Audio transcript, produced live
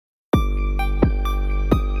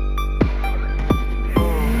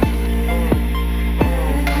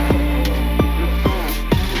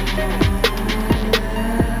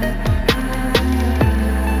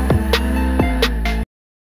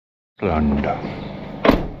Iceland.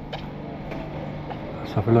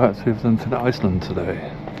 Let's have a look, see if there's anything at Iceland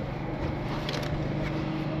today.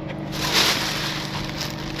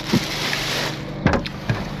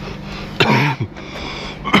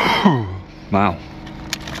 Wow,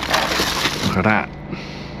 look at that.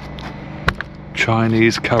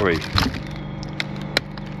 Chinese curry.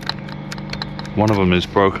 One of them is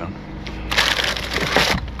broken.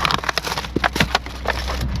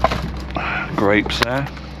 Grapes there.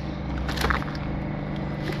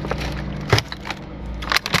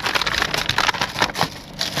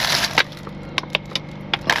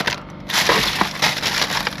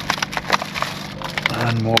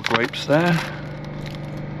 And more grapes there.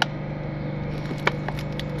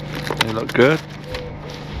 They look good.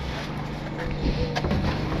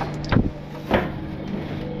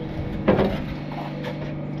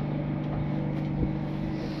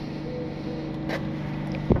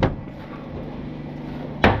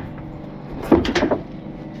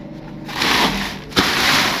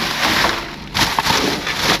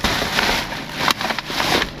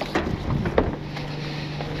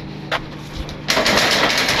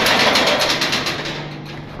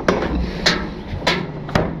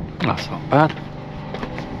 That's not bad.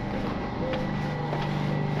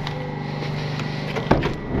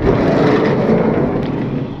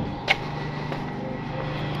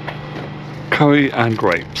 Curry and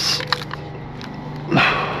grapes.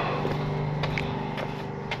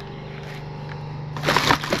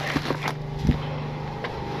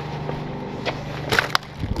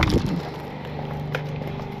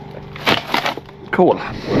 Cool.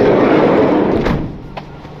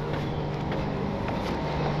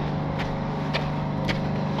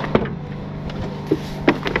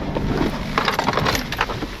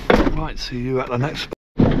 Right, see you at the next.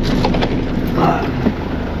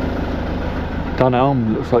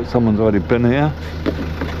 Dunelm, looks like someone's already been here.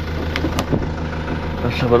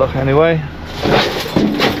 Let's have a look anyway.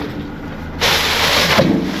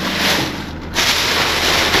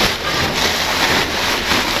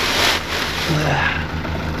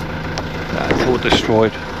 That's all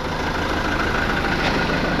destroyed.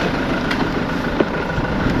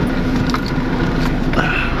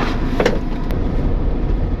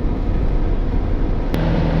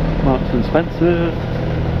 Marks and Spencer.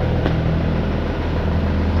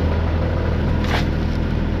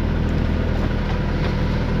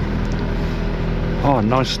 Oh,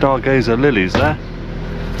 nice stargazer lilies there.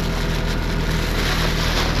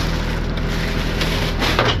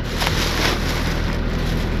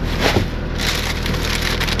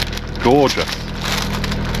 Gorgeous.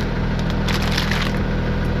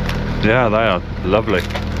 Yeah, they are lovely.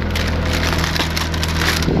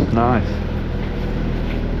 Nice.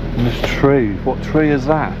 And this tree, what tree is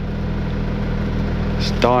that?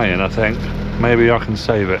 It's dying, I think. Maybe I can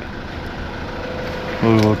save it.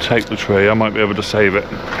 We'll take the tree, I might be able to save it.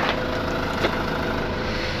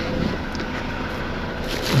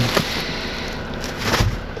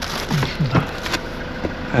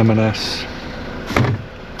 M&S.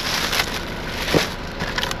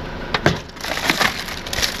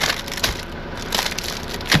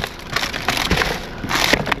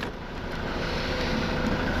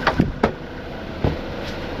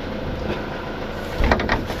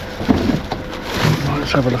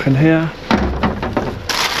 Let's have a look in here.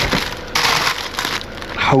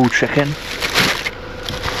 Whole chicken.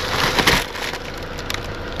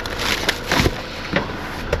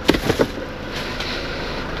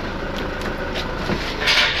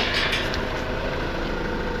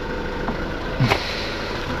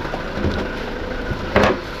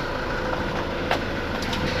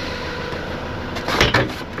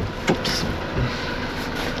 Oops.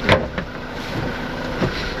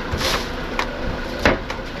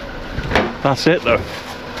 That's it though.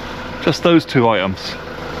 Just those two items.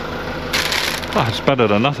 Oh, it's better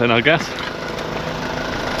than nothing, I guess.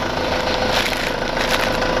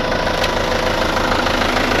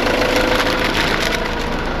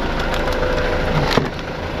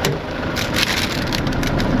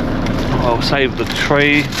 I'll save the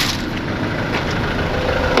tree.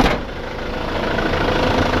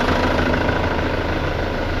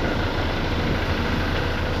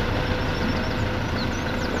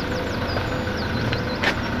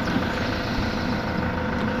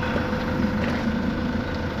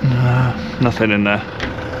 Nothing in there.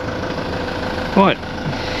 Right.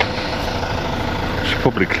 Should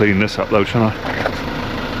probably clean this up though, shouldn't I?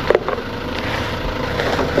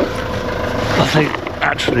 I think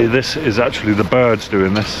actually this is actually the birds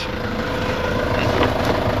doing this.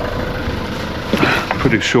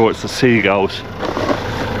 Pretty sure it's the seagulls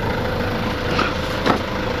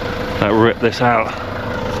that rip this out.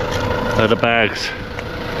 They're the bags.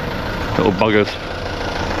 Little buggers.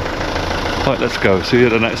 Right, let's go. See you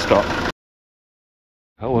at the next stop.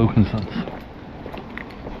 How open sons.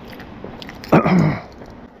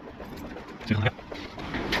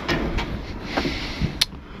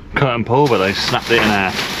 Cut and pull, but they snapped it in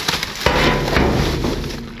half.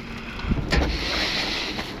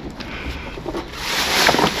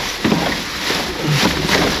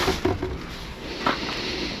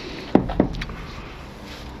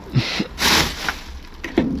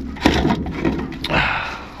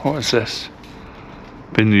 What is this?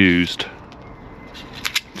 Been used.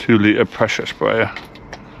 2 litre pressure sprayer.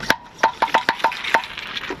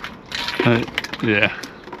 Yeah.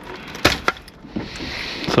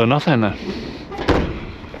 So nothing at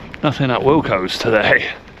Wilco's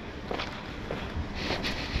today.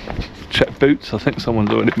 Check boots. I think someone's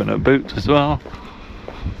already been at boots as well.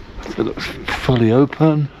 It looks fully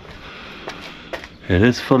open. It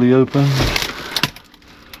is fully open.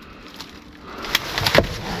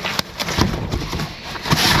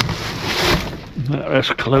 Let's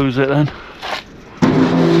close it then.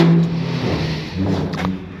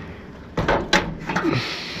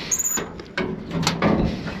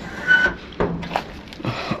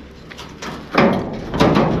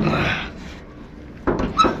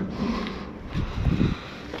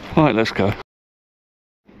 Right, let's go.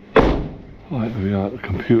 Right, we are at the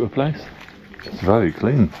computer place. It's very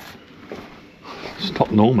clean. It's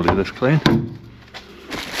not normally this clean.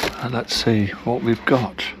 And let's see what we've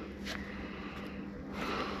got.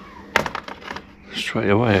 Straight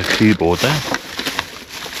away a keyboard there.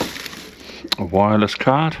 A wireless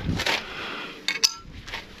card.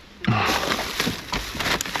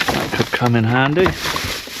 That could come in handy.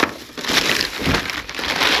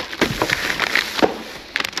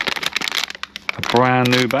 Brand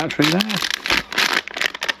new battery there.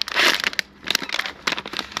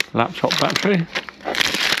 Laptop battery.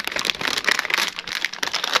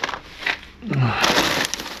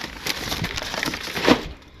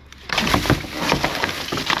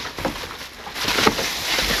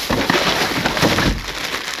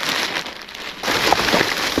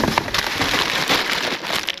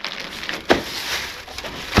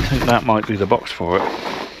 I think that might be the box for it.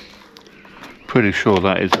 Pretty sure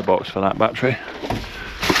that is the box for that battery.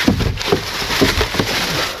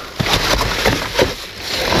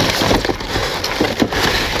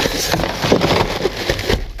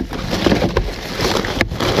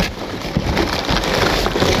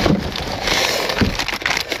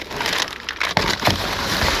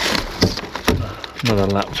 Another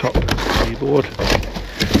laptop keyboard.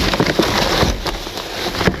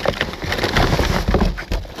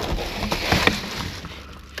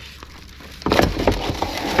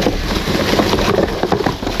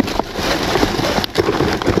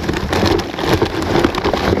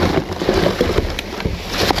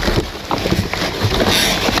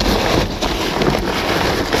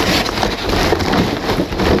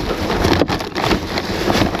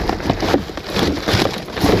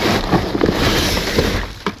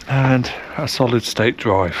 And a solid state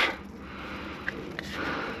drive.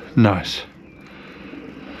 Nice.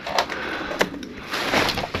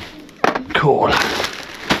 Cool.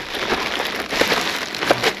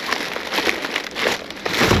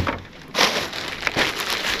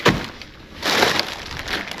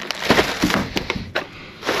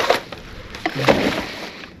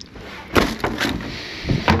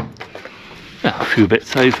 Yeah, a few bits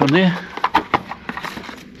saved from there.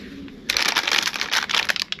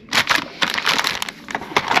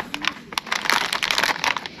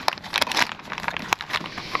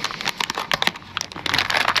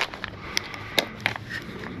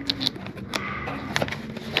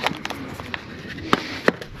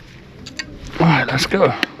 Right, let's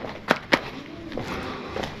go.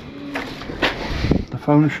 The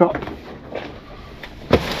phone shop.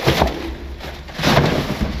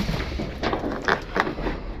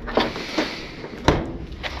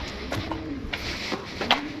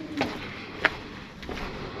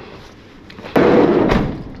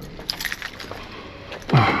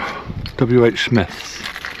 WH Smith's.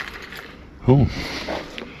 Oh,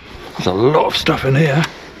 there's a lot of stuff in here.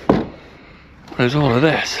 There's all of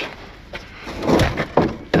this.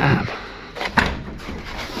 Damn.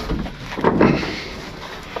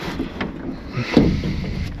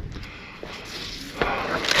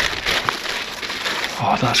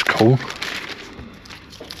 Oh, that's cool.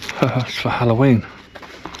 It's for Halloween.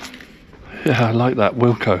 Yeah, I like that.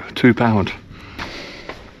 Wilco, £2.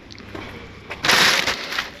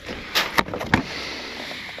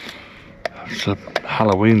 It's a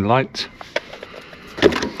Halloween light.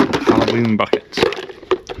 Halloween bucket.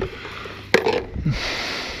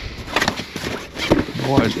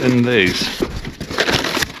 What is in these?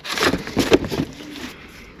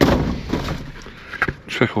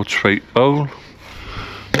 Trick or treat bowl.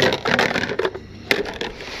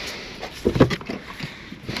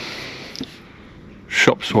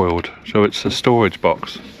 Shop soiled, so it's a storage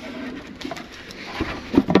box.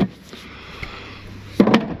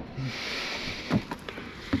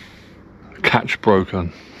 Catch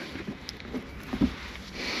broken.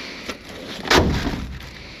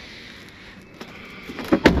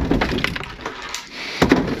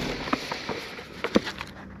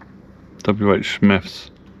 WH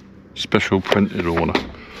Smith's special printed order.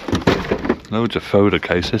 Loads of folder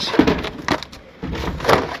cases.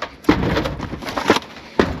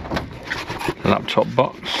 Laptop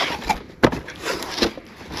box.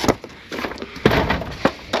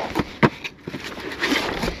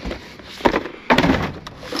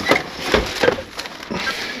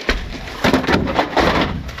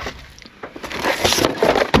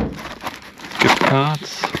 Gift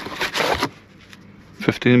cards.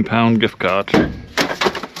 £15 gift card.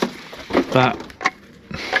 That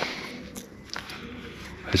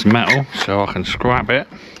is metal, so I can scrap it.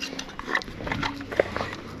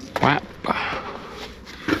 Whap.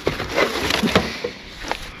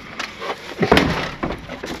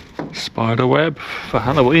 Spider web for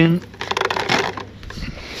Halloween.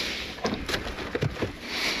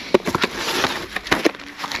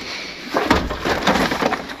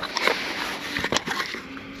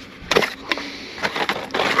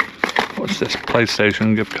 What's this?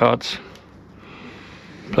 PlayStation gift cards.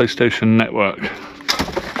 PlayStation Network.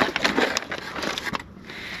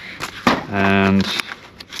 And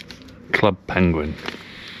Club Penguin.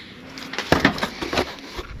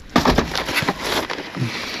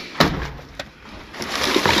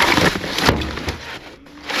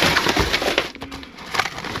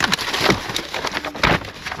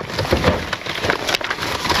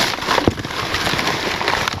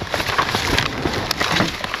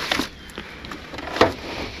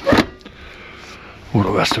 All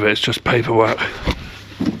the rest of it is just paperwork.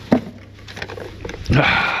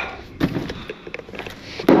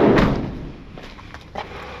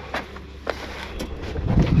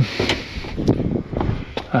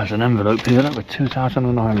 There's an envelope here with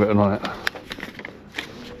 2009 written on it.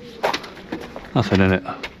 Nothing in it.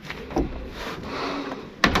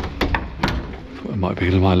 Thought it might be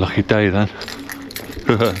my lucky day then.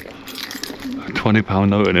 £20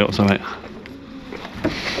 note in it or something.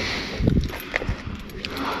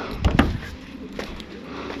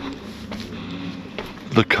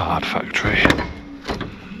 The Card Factory.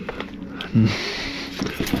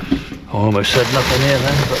 I almost said nothing here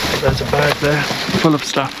then, but there's a bag there full of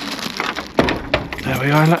stuff. There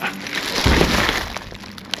we are, look.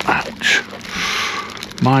 Ouch.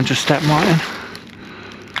 Mine just stepped right in.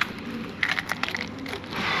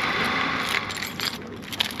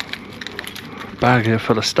 Bag here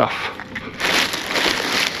full of stuff.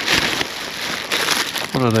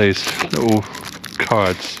 What are these? Little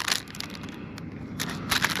cards.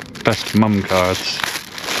 Best mum cards.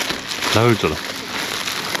 Loads of them.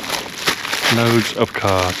 Loads of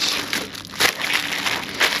cards.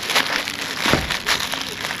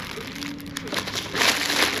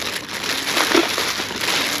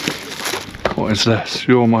 What is this?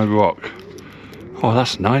 You're my rock. Oh,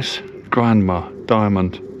 that's nice. Grandma,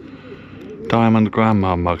 diamond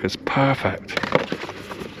grandma mug. It's perfect.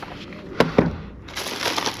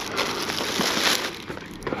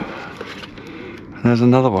 And there's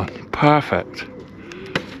another one. Perfect.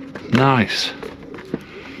 Nice.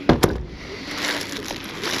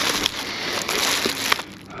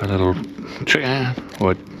 A little chicken,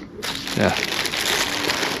 or yeah,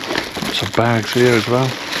 lots of bags here as well.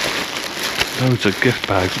 Loads of gift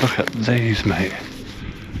bags. Look at these, mate.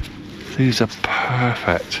 These are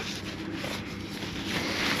perfect.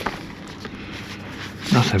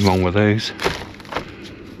 Nothing wrong with these.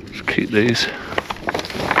 Just keep these.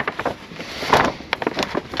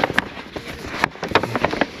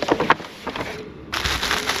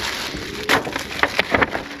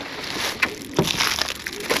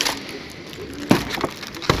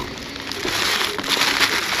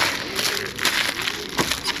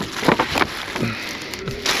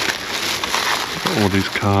 All these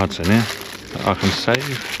cards in here that I can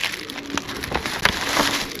save.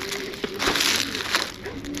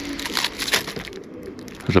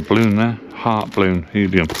 There's a balloon there, heart balloon,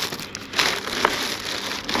 helium.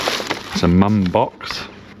 It's a mum box.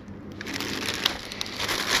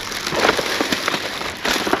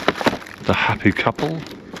 The happy couple.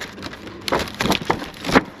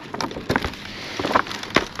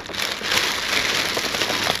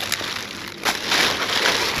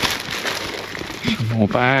 Some more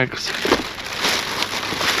bags.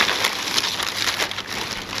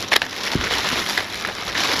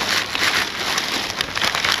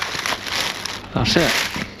 That's it.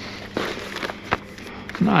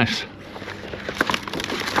 Nice.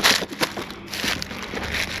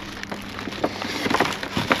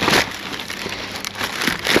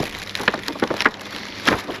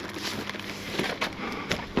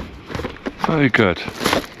 Very good.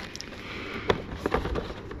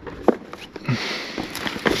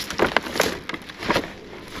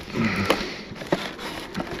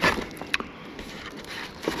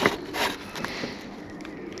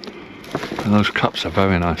 And those cups are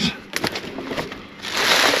very nice.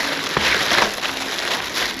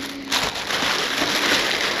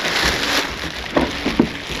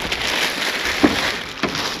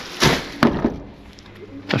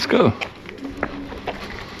 Let's go.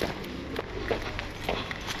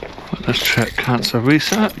 Let's check cancer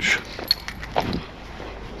research.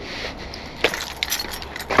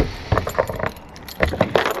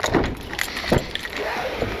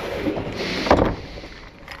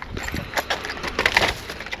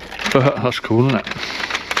 That's cool, isn't it?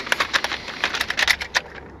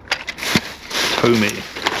 Tommy.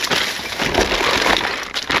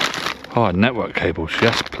 Oh, network cables,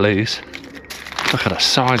 yes please. Look at the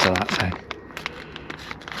size of that thing.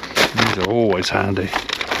 These are always handy.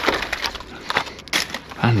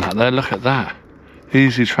 And that there, look at that.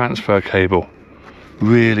 Easy transfer cable.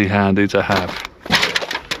 Really handy to have.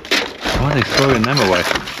 Why are they throwing them away?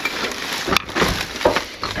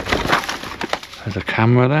 There's a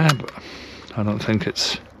camera there, but I don't think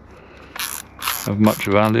it's of much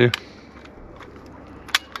value.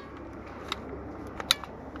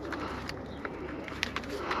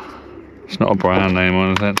 It's not a brand name or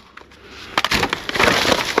anything.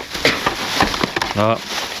 Oh,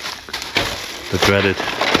 the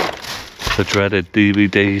dreaded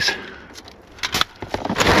DVDs.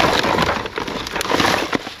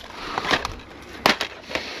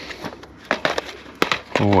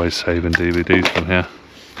 Always saving DVDs from here.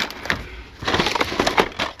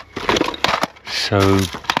 So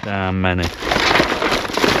damn many.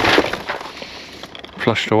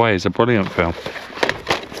 Flushed Away is a brilliant film.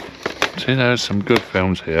 See, there's some good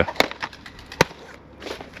films here.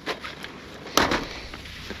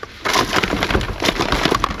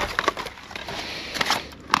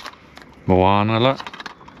 Moana, look.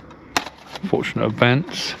 Fortunate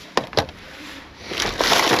Events.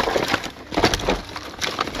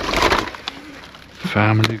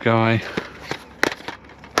 Family Guy.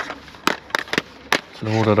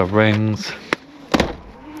 Lord of the Rings.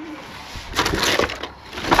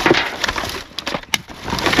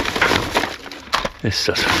 It's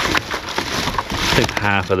just, I think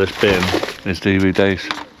half of this bin is DVDs.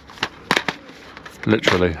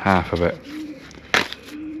 Literally half of it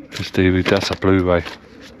is DVD. That's a Blu-ray.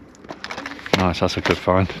 Nice, that's a good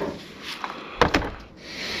find.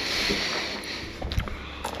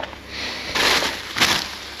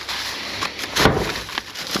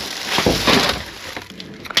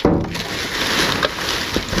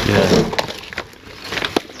 Yeah,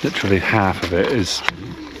 literally half of it is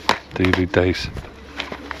DVDs.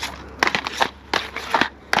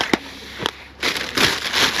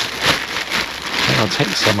 I'll take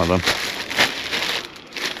some of them.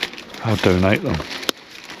 I'll donate them.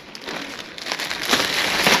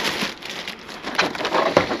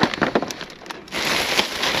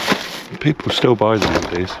 People still buy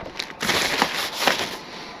DVDs.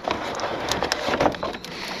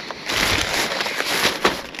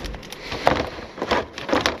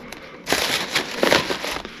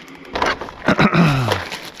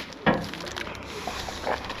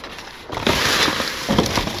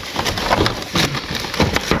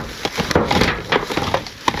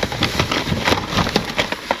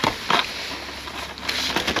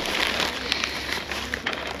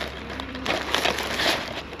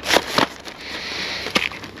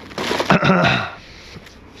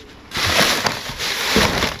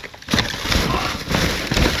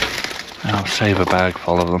 I'll save a bag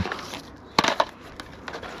full of them.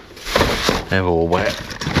 They're all wet.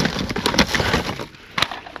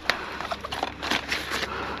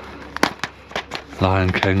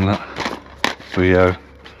 Lion King, look. Rio.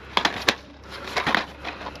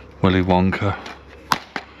 Willy Wonka.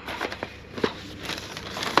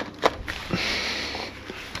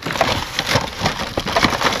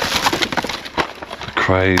 The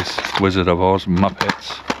Craze, Wizard of Oz,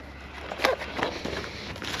 Muppets.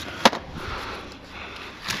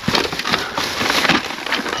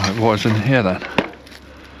 Right, what is in here then?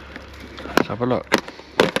 Let's have a look.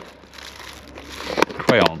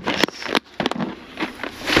 Crayons.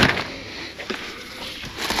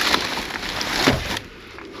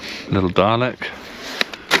 Little Dalek.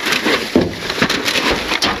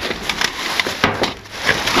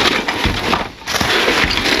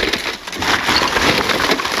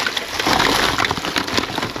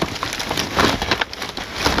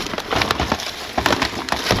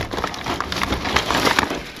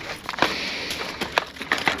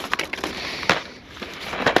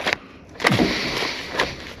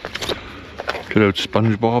 Good old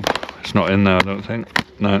SpongeBob. It's not in there, I don't think.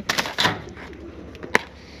 No.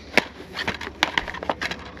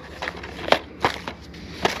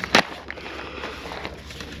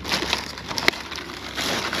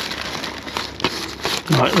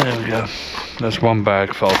 Right, there we go. There's one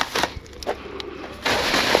bag full.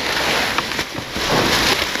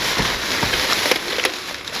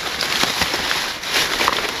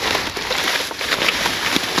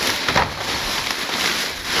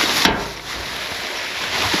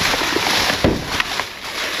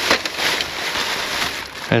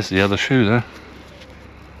 There's the other shoe there.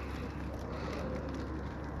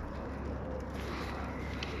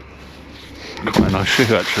 Quite a nice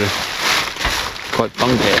shoe actually. Quite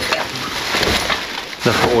funky.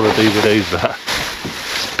 Look at all the DVDs there.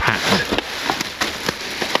 It's packed.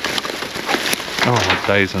 Oh my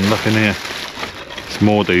days, and look in here. It's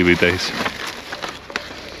more DVDs.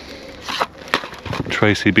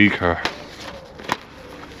 Tracy Beaker.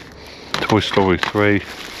 Toy Story 3.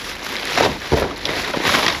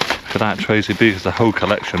 Look at that, Tracy Beaker's the whole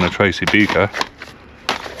collection of Tracy Beaker.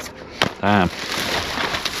 Damn.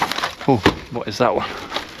 Oh, what is that one?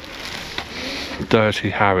 Dirty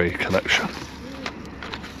Harry collection.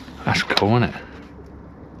 That's cool, isn't it?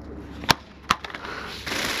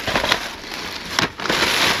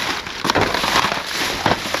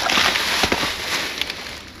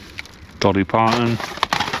 Dolly Parton.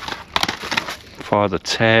 Father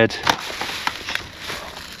Ted.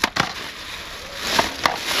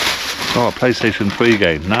 Oh, a PlayStation 3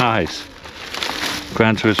 game, nice.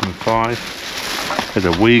 Gran Turismo 5. There's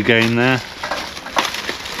a Wii game there.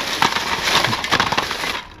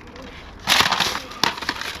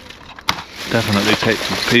 Definitely take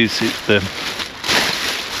the PC,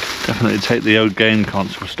 definitely take the old game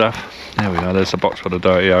console stuff. There we go, there's a box for the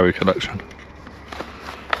Dirty Harry collection.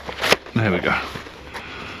 There we go.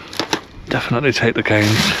 Definitely take the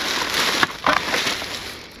games.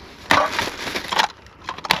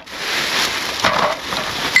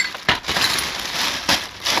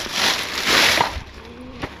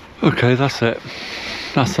 Okay, that's it.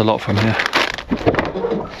 That's a lot from here.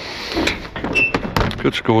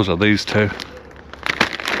 Good scores are these two.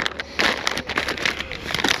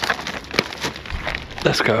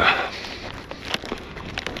 Let's go.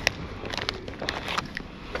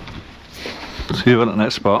 See you at the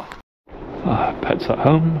next spot. Pets at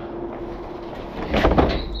home.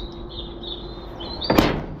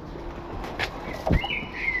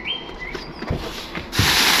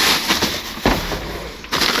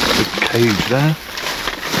 Good cage there.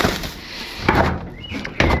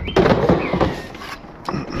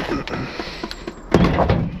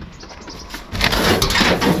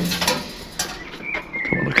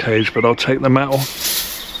 Cage, but I'll take the metal. What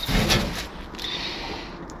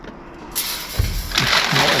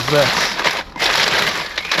is this?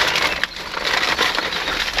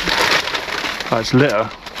 Oh, it's litter.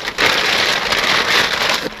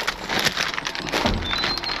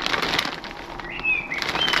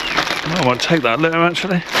 I won't take that litter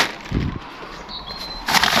actually.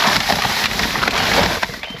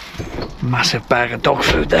 Massive bag of dog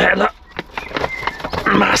food there, look.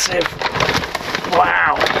 Massive.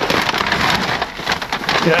 Wow.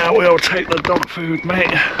 Yeah, we'll take the dog food,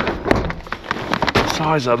 mate. The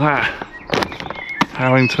size of that.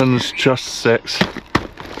 Harrington's just 6.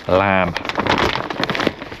 Lamb.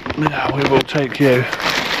 Yeah, we will take you.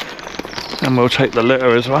 And we'll take the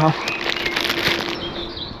litter as well.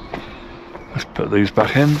 Let's put these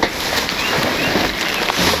back in.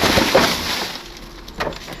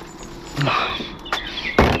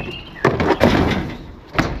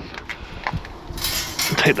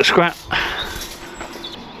 Take the scrap.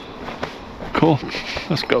 Cool,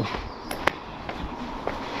 let's go.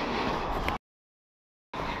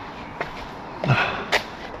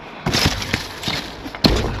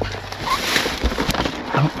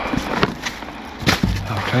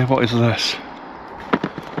 Okay, what is this?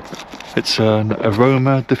 It's an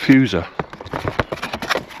aroma diffuser.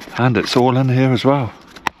 And it's all in here as well.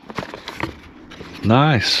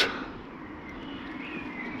 Nice.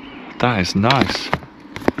 That is nice.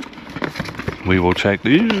 We will check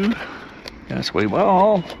you. Yes, we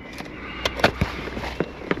will.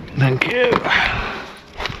 Thank you.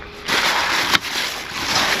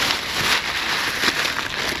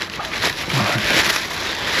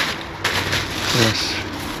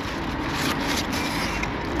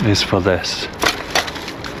 is for this.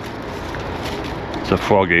 It's a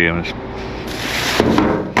froggy and it's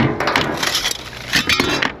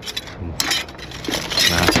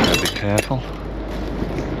now be careful.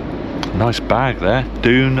 Nice bag there.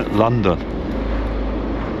 Dune, London.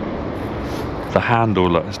 The handle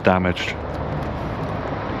looks damaged.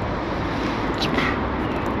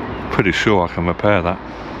 Pretty sure I can repair that.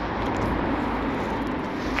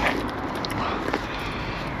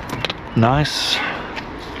 Nice.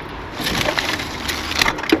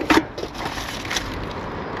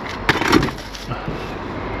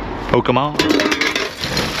 Pokemon.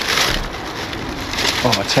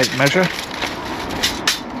 Oh, a tape measure.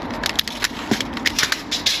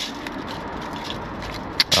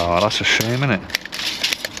 Oh, that's a shame, isn't it?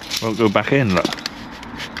 Won't go back in, look.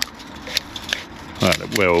 Well,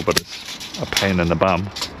 it will, but it's a pain in the bum.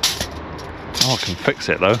 Oh, I can fix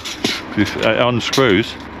it though. If it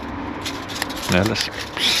unscrews. Yeah, let's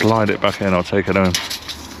slide it back in, I'll take it home.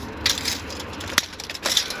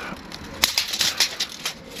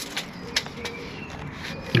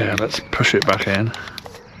 Yeah, let's push it back in.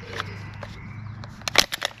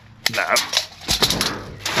 No,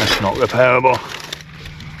 that's not repairable.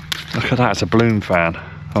 Look at that, it's a balloon fan.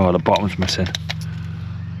 Oh, the bottom's missing. Can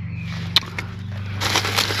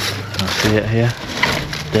I see it here?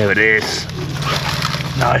 There it is.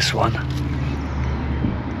 Nice one.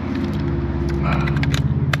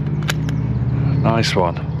 Nice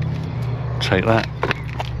one. Take that.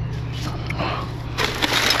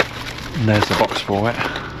 And there's the box for it.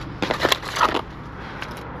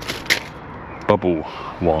 Bubble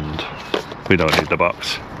wand. We don't need the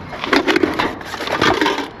box.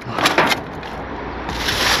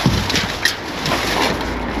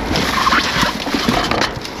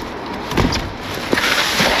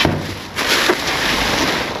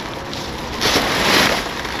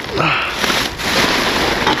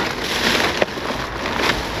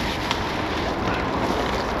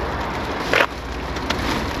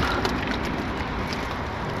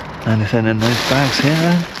 Anything in those bags here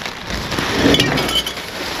then?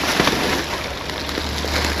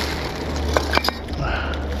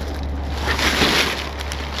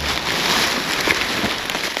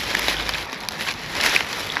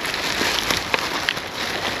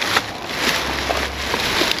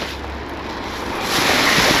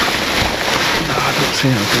 No, I don't see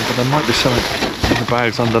anything, but there might be something in the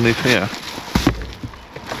bags underneath here.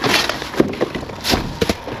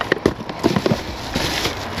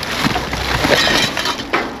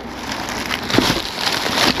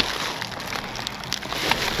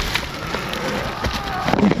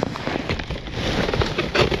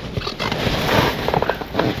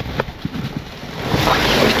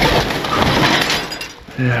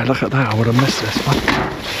 Yeah, look at that, I would have missed this one.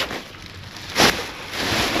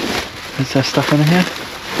 Is there stuff in here?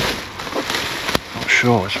 Not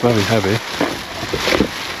sure, it's very heavy.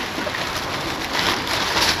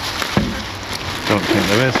 Don't think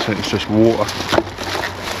there is, I think it's just water.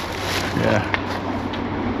 Yeah.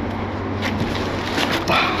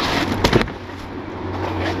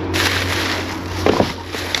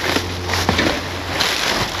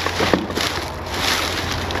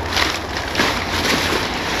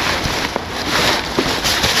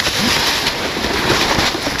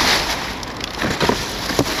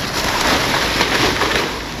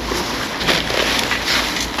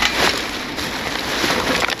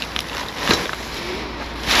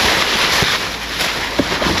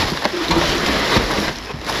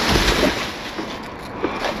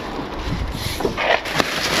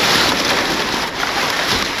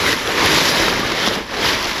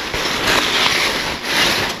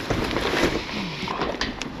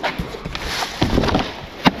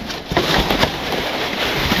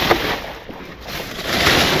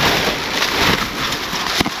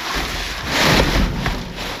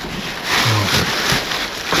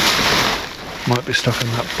 Might be stuff in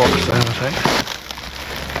that box there, I think.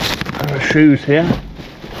 A pair of shoes here.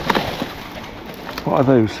 What are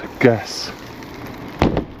those? Guess.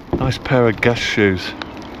 Nice pair of Guess shoes.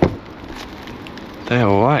 They're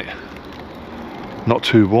alright. Not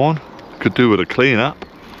too worn. Could do with a clean up.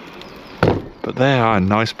 But they are a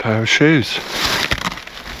nice pair of shoes.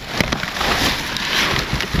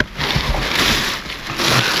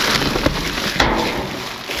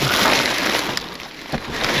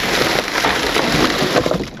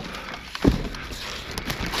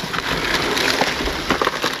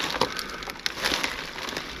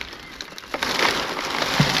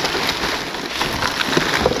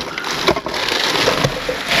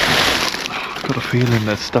 Feeling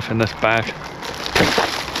there's stuff in this bag.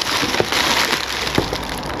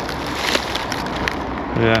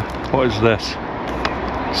 Yeah, what is this?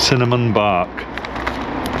 Cinnamon bark.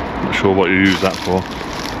 Not sure what you use that for.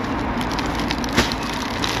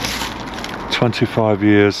 25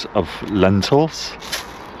 years of lentils.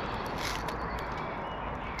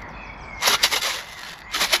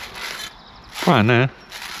 Brand new.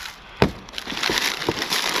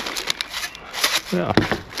 Yeah.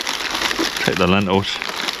 Take the lentils.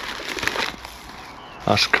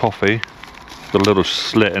 That's coffee. Got a little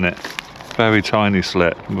slit in it. Very tiny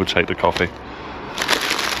slit. We'll take the coffee.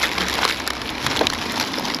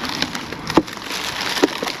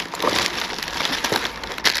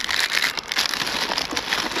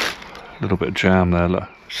 A little bit of jam there, look.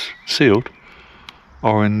 It's sealed.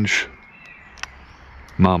 Orange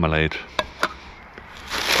marmalade.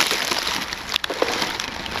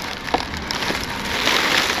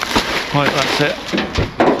 Right, that's it.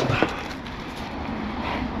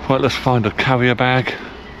 Right, let's find a carrier bag.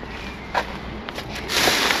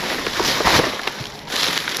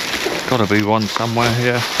 Gotta be one somewhere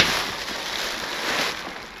here.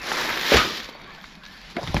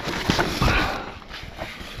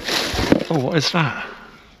 Oh, what is that?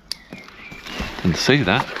 Didn't see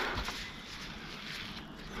that.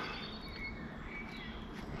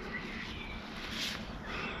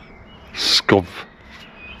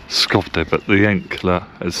 Scuffed it, but the ink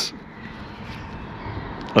is,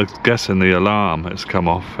 I'm guessing the alarm has come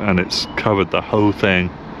off and it's covered the whole thing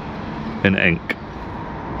in ink,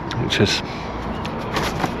 which is a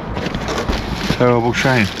terrible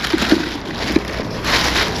shame.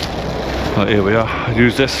 Right, here we are.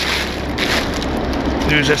 Use this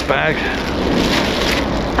bag.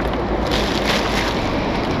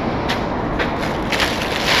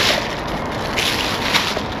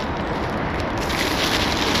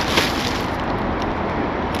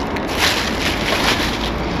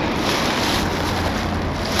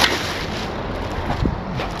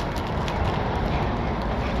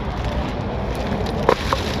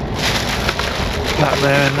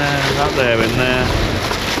 That there in there,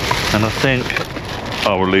 and I think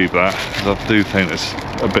I will leave that because I do think it's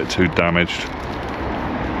a bit too damaged.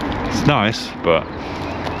 It's nice, but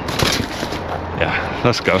yeah,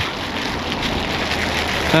 let's go.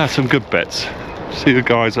 Some good bits. See you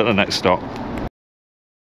guys at the next stop.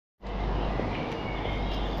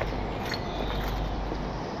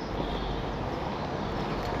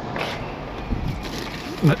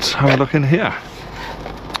 Let's have a look in here.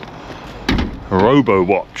 Robo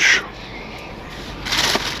watch.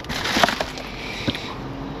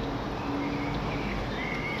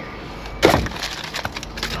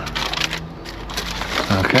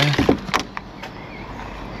 Okay.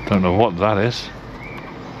 Don't know what that is.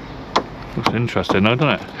 Looks interesting though,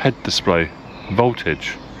 doesn't it? Head display.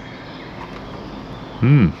 Voltage.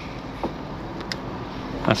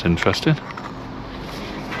 That's interesting.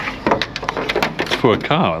 It's for a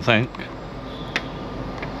car, I think.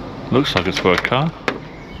 Looks like it's for a car.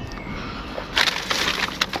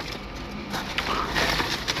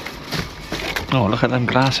 Oh, look at them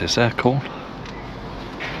glasses, they're cool.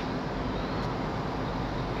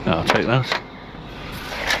 Yeah, I'll take those.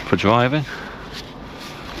 For driving.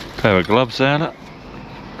 Pair of gloves there, look.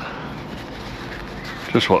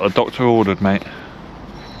 Just what the doctor ordered, mate.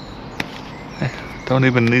 Don't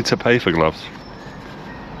even need to pay for gloves.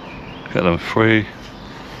 Get them free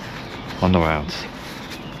on the rounds.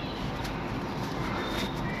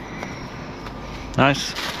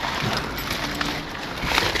 Nice.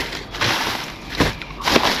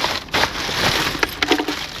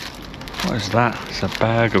 What is that? It's a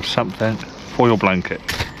bag of something. Foil blanket.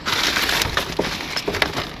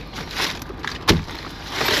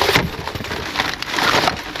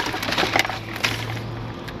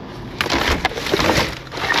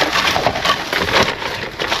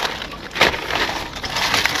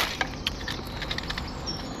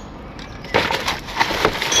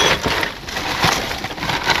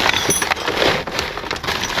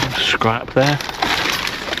 Scrap there.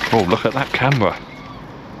 Oh, look at that camera.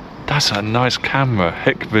 That's a nice camera.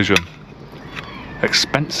 Hikvision.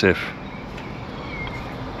 Expensive.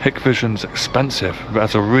 Hikvision's expensive, but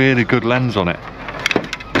has a really good lens on it.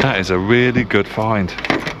 That is a really good find.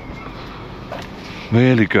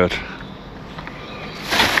 Really good.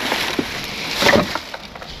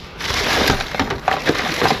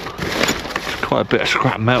 There's quite a bit of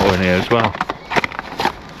scrap metal in here as well.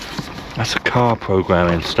 That's a car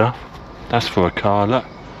programming stuff. That's for a car, look.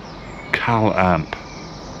 Cal amp.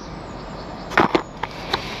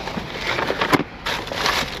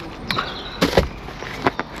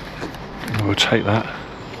 We'll take that.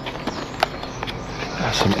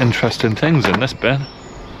 There's some interesting things in this bin.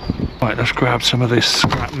 Right, let's grab some of this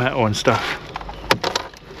scrap metal and stuff.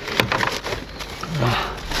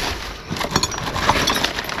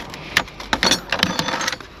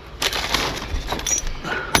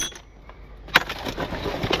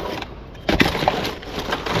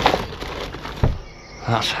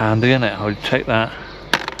 That's handy, isn't it? I'll take that.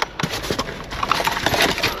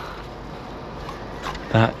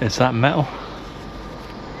 Is that metal?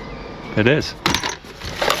 It is.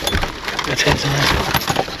 It is metal.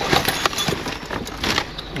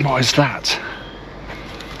 What is that?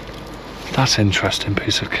 That's an interesting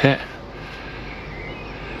piece of kit.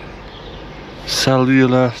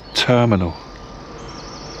 Cellular terminal.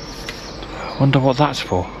 Wonder what that's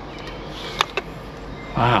for.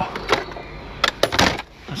 Wow.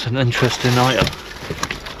 That's an interesting item.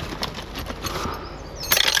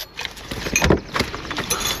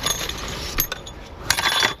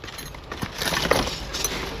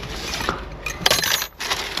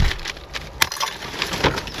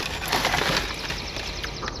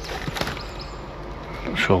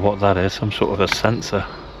 Not sure what that is, some sort of a sensor.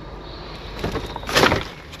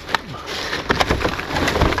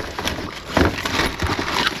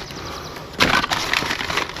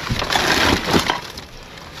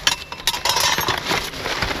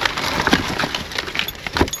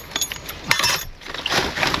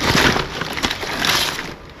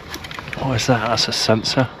 What is that? That's a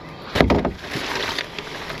sensor.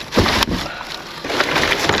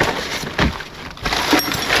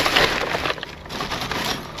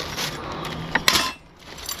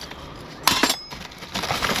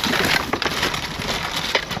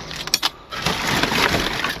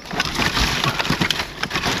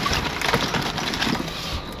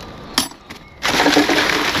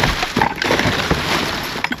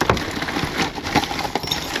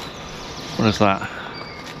 What is that?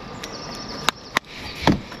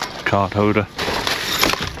 Card holder.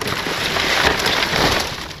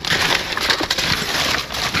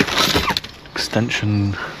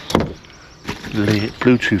 Extension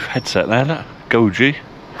Bluetooth headset there, look. Goji.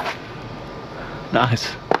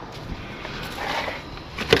 Nice.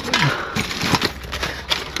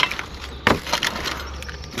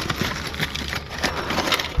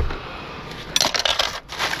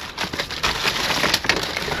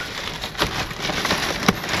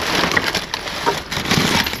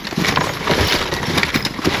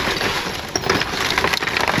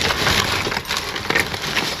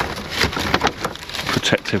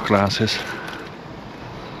 Protective glasses.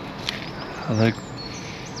 Are they?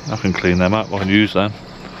 I can clean them up. I can use them.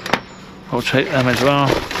 I'll take them as well.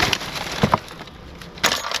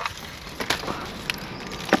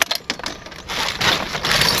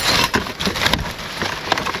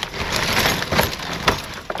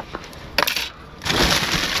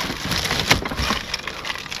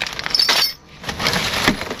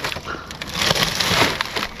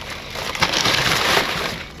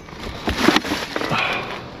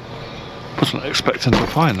 Wasn't expecting to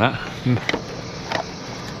find that.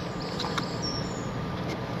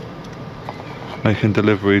 Making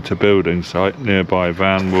delivery to building site nearby.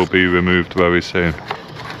 Van will be removed very soon.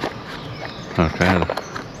 Okay.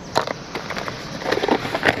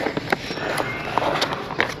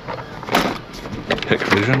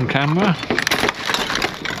 Hikvision camera.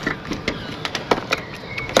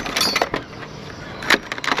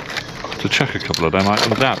 To check a couple of them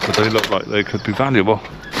items out because they look like they could be valuable.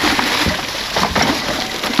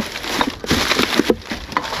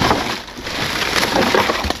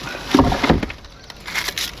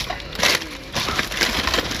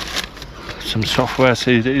 Some software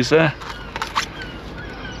CDs there.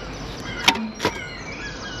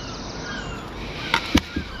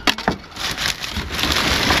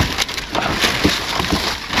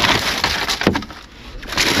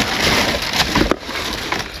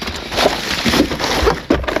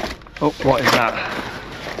 Oh, what is that?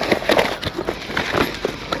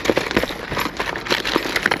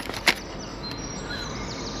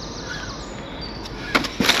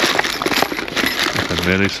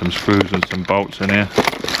 Really, some screws and some bolts in here.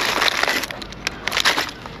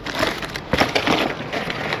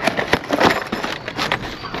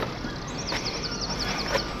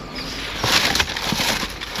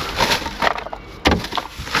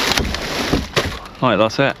 Right,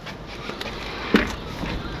 that's it.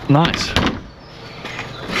 Nice.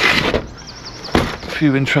 A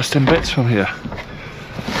few interesting bits from here.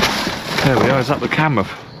 There we are. Is that the camera?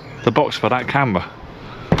 The box for that camera?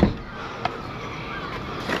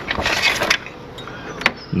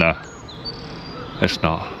 No, it's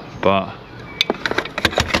not, but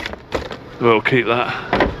we'll keep that.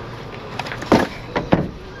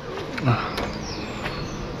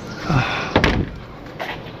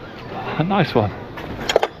 A nice one.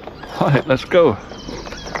 Right, let's go.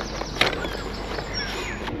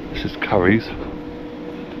 This is Curry's.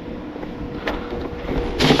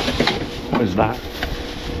 What is that?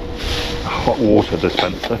 A hot water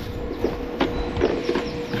dispenser.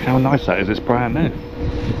 Look how nice that is, it's brand new.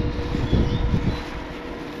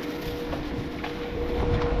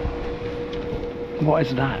 What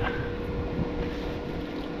is that?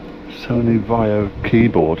 Sony VIO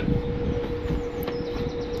keyboard.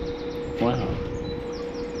 Wow.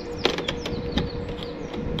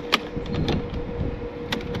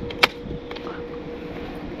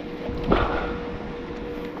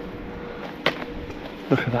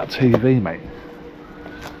 Look at that TV, mate.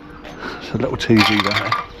 It's a little TV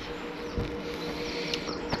there.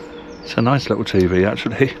 It's a nice little TV,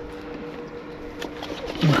 actually.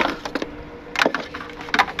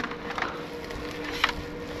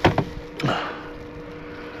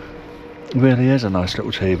 It really is a nice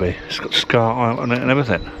little TV. It's got SCART on it and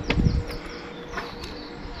everything.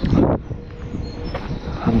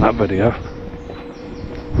 And that video.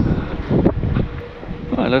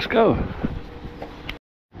 Right, let's go.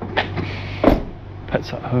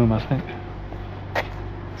 Pets at home, I think.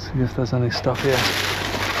 See if there's any stuff here.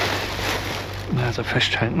 There's a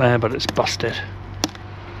fish tank there, but it's busted,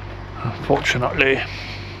 unfortunately.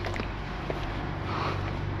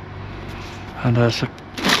 And there's a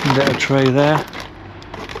little tray there.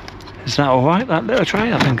 Is that alright, that little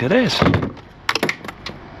tray? I think it is.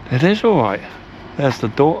 It is alright. There's the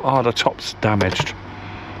door. Oh, the top's damaged.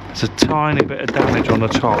 There's a tiny bit of damage on the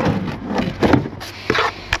top.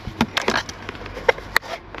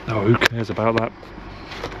 Oh, who cares about that?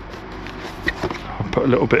 I'll put a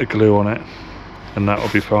little bit of glue on it and that'll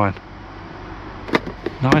be fine.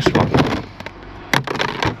 Nice one.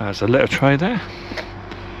 There's a little tray there.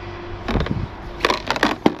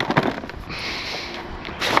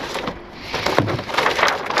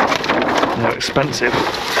 They're expensive.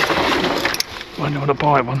 When you want to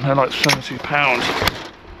buy one, they're like £30.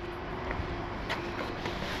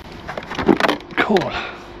 Cool.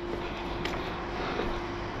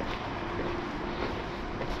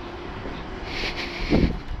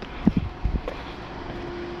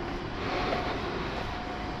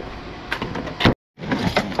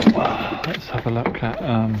 Let's have a look at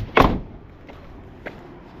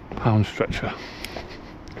pound stretcher.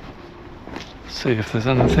 See if there's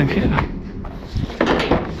anything here.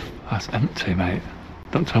 That's empty, mate.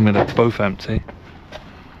 Don't tell me they're both empty.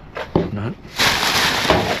 No,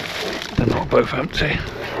 they're not both empty.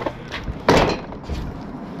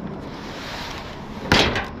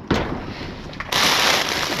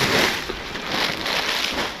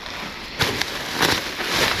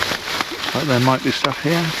 Looks like there might be stuff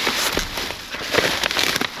here.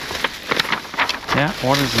 Yeah,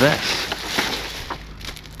 what is this?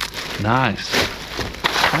 Nice.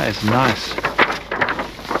 That is nice.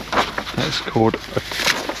 That's called a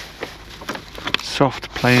soft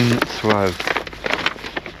plain throw.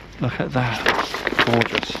 Look at that.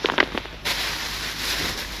 Gorgeous.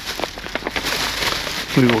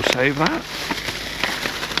 We will save that.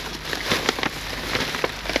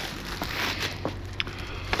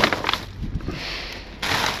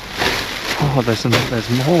 Oh, there's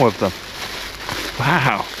more of them.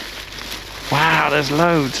 Wow. Wow, there's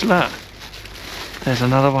loads, look. There's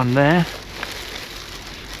another one there.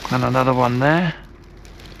 And another one there.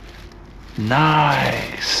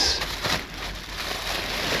 Nice.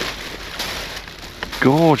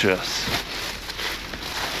 Gorgeous.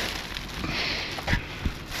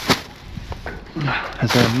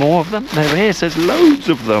 Is there more of them? There is, there's loads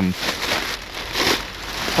of them.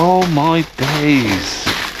 Oh my days.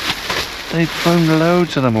 They've thrown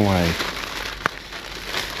loads of them away.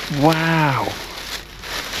 Wow.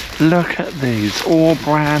 Look at these, all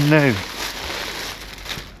brand new.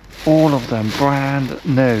 All of them brand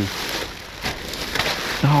new.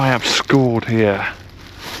 Now I have scored here.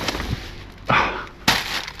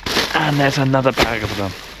 And there's another bag of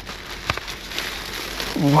them.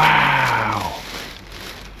 Wow.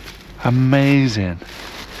 Amazing.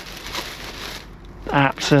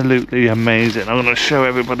 Absolutely amazing. I'm going to show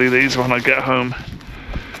everybody these when I get home.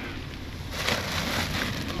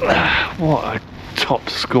 What a top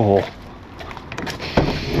score.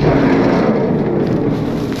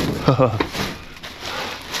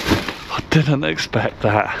 I didn't expect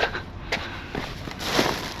that.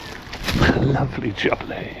 Lovely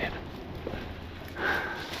jubbly.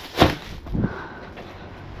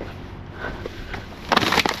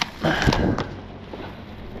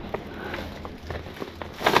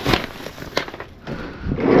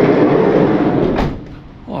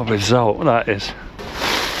 What a result that is.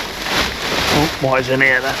 Oh, what is in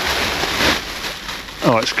here then?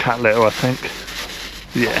 Oh, it's cat litter, I think.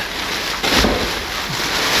 Yeah.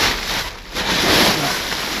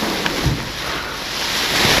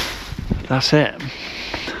 That's it.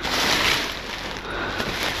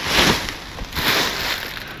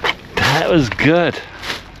 That was good.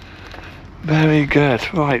 Very good.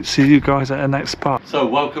 Right, see you guys at the next part. So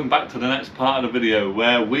welcome back to the next part of the video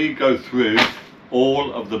where we go through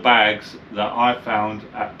all of the bags that I found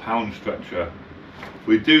at Pound Stretcher.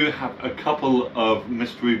 We do have a couple of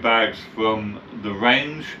mystery bags from the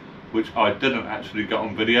range which I didn't actually get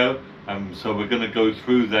on video, so we're going to go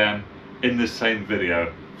through them in this same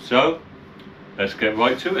video. So let's get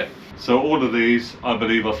right to it. So all of these I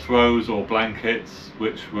believe are throws or blankets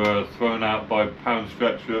which were thrown out by Pound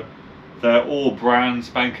Stretcher. They're all brand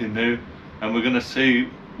spanking new, and we're going to see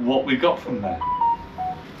what we got from there.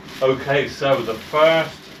 Okay, so the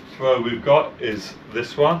first throw we've got is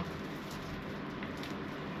this one.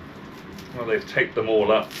 Well, they've taped them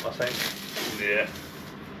all up, I think. Yeah.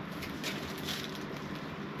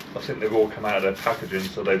 I think they've all come out of their packaging,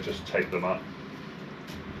 so they've just taped them up.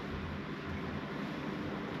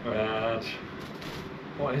 And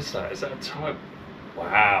what is that? Is that a type?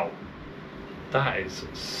 Wow, that is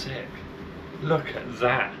sick. Look at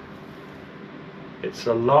that. It's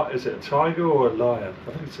a lot. Is it a tiger or a lion?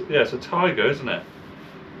 I think it's, yeah, it's a tiger, isn't it?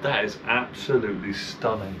 That is absolutely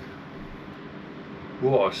stunning.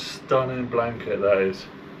 What a stunning blanket that is.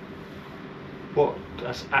 What,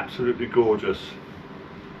 that's absolutely gorgeous.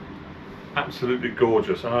 Absolutely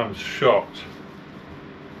gorgeous, and I'm shocked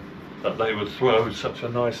that they would throw such a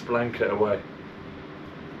nice blanket away.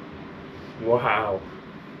 Wow.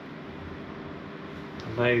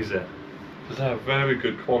 Amazing. They're very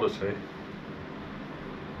good quality.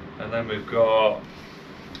 And then we've got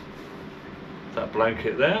that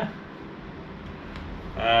blanket there,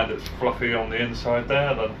 and it's fluffy on the inside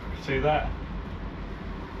there. Then see that?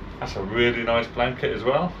 That's a really nice blanket as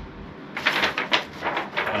well.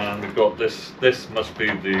 And we've got this. This must be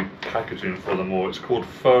the packaging for them all. It's called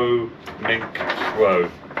Faux Mink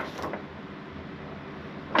Throw.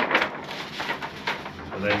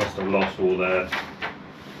 And they must have lost all their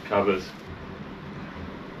covers.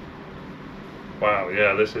 Wow,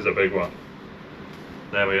 yeah, this is a big one.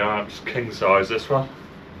 There we are, it's king size, this one.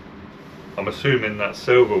 I'm assuming that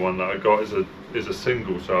silver one that I got is a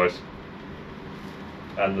single size.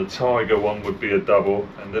 And the tiger one would be a double,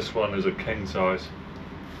 and this one is a king size.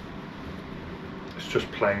 It's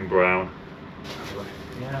just plain brown.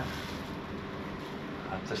 Yeah.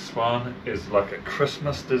 And this one is like a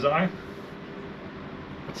Christmas design.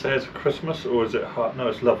 I'd say it's Christmas, or is it heart? No,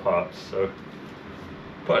 it's love hearts. So,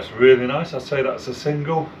 but it's really nice. I'd say that's a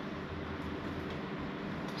single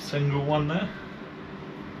one there.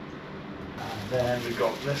 And then we've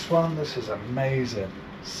got this one. This is amazing.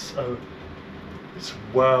 So it's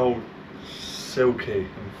well silky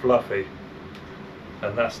and fluffy,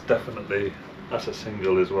 and that's a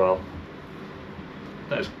single as well.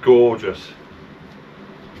 That's gorgeous.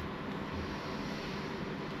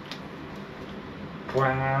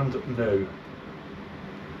 Brand new.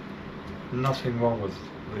 Nothing wrong with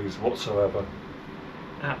these whatsoever.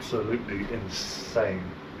 Absolutely insane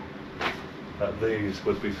that these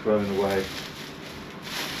would be thrown away.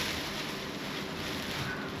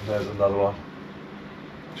 There's another one,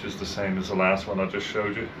 which is the same as the last one I just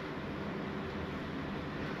showed you.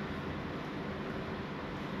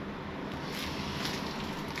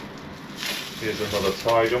 Here's another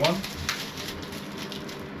tiger one.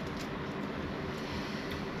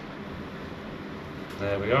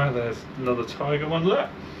 There we go, there's another tiger one, look.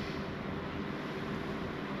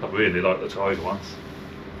 I really like the tiger ones.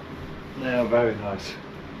 They're very nice.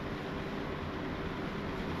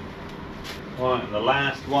 Right, and the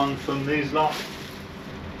last one from these lot.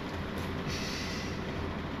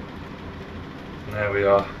 There we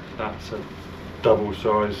are, that's a double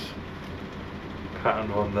size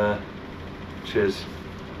pattern one there, which is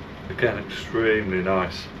again extremely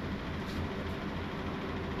nice.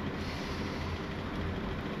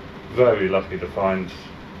 Very lucky to find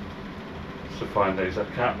these. I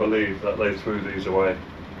can't believe that they threw these away.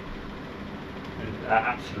 It's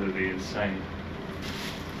absolutely insane.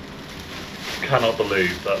 Cannot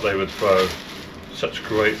believe that they would throw such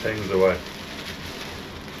great things away.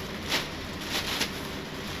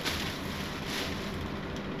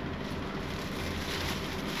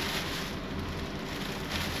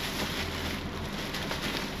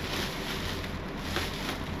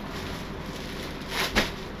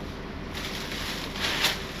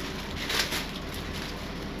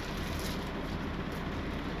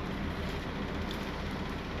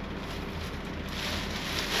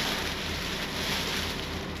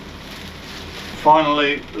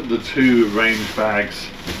 Finally, the two range bags,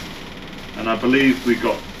 and I believe we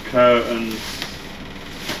got curtains,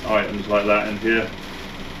 items like that in here.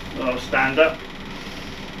 I'll stand up.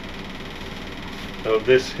 So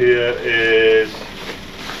this here is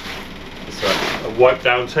a wipe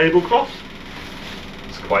down tablecloth.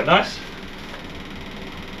 quite nice.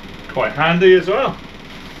 Quite handy as well.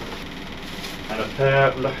 And a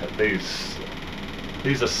pair, look at these.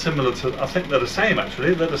 These are similar to, I think they're the same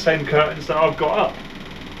actually. They're the same curtains that I've got up.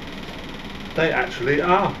 They actually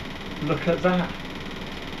are. Look at that.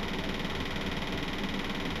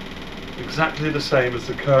 Exactly the same as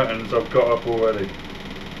the curtains I've got up already.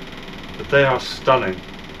 But they are stunning.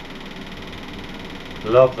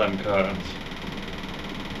 Love them curtains.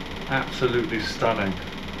 Absolutely stunning.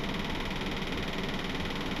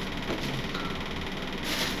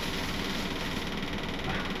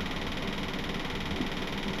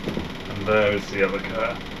 And there is the other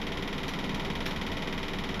curtain.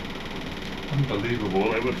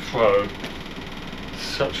 Unbelievable, they would throw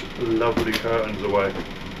such lovely curtains away.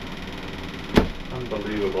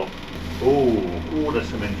 Unbelievable. Oh, there's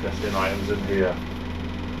some interesting items in here.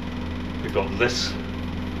 We've got this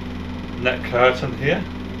net curtain here.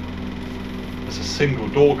 It's a single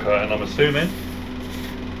door curtain, I'm assuming.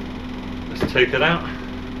 Let's take it out.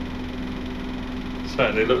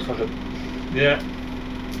 Certainly looks like a, yeah.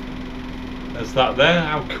 There's that there.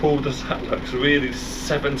 How cool does that look? It's really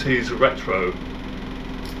 70s retro.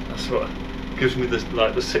 That's what gives me this,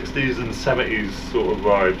 like the 60s and 70s sort of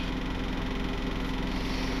vibe.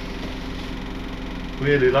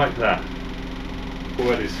 Really like that.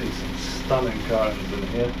 Already seen some stunning curtains in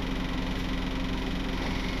here.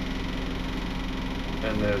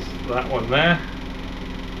 And there's that one there.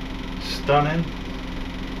 Stunning.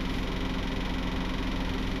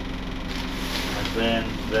 And then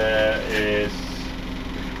there is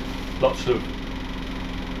lots of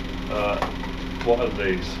what are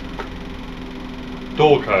these?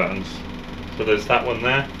 Door curtains. So there's that one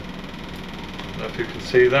there. I don't know if you can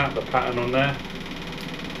see that, the pattern on there.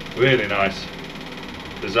 Really nice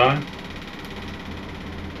design.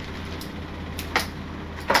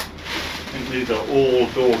 I think these are all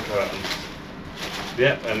door curtains.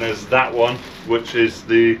 Yep, and there's that one, which is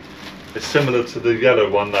it's similar to the yellow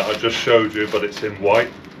one that I just showed you, but it's in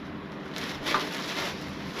white.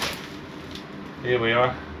 Here we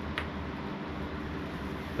are.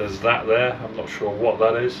 There's that there. I'm not sure what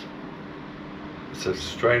that is. It's a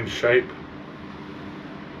strange shape.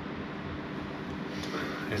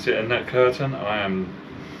 Is it a net curtain? I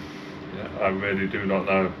really do not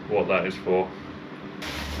know what that is for.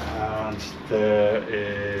 And there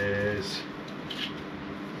is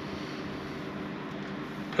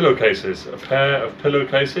pillowcases, a pair of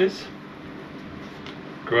pillowcases,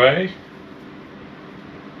 grey,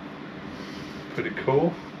 pretty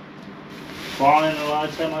cool. Final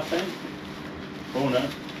item, I think. Oh no,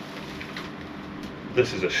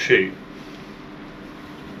 this is a sheet.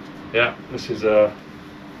 Yeah, this is a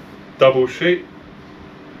double sheet,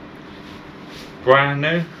 brand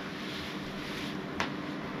new.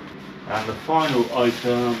 And the final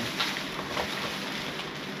item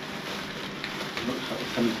looks like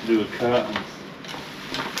it's something to do with curtains.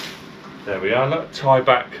 There we are, look, tie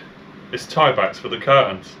back. It's tie backs for the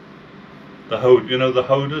curtains. The hold, you know, the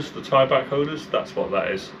holders, the tie back holders, that's what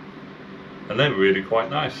that is. And they're really quite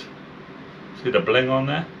nice. See the bling on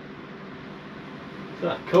there? Is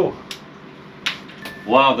that cool?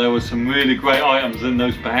 Wow, there were some really great items in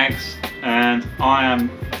those bags, and I am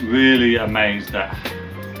really amazed at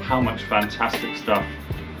how much fantastic stuff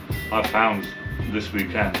I found this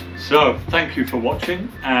weekend. So thank you for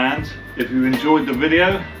watching, and if you enjoyed the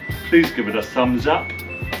video, please give it a thumbs up.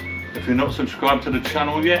 If you're not subscribed to the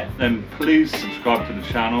channel yet, then please subscribe to the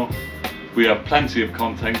channel. We have plenty of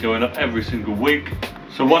content going up every single week.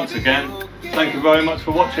 So once again, thank you very much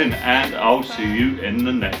for watching, and I'll see you in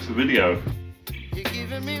the next video.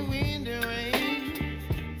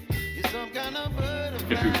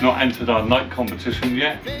 If you've not entered our night competition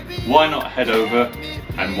yet, why not head over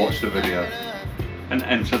and watch the video and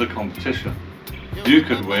enter the competition. You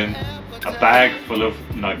could win a bag full of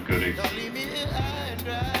night goodies.